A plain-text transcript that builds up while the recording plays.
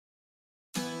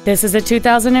This is a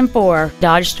 2004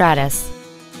 Dodge Stratus.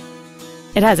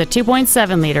 It has a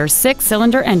 2.7-liter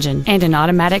six-cylinder engine and an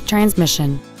automatic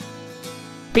transmission.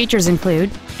 Features include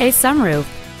a sunroof,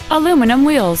 aluminum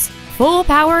wheels, full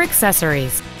power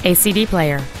accessories, a CD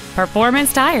player,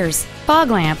 performance tires,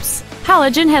 fog lamps,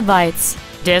 halogen headlights,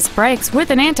 disc brakes with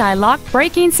an anti-lock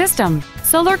braking system,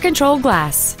 solar control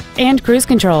glass, and cruise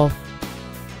control.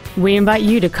 We invite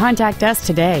you to contact us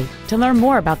today to learn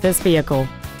more about this vehicle.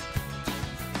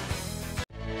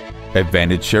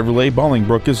 Advantage Chevrolet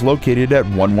Bolingbrook is located at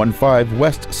 115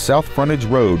 West South Frontage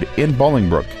Road in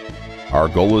Bolingbrook. Our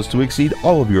goal is to exceed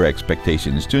all of your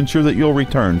expectations to ensure that you'll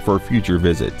return for future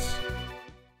visits.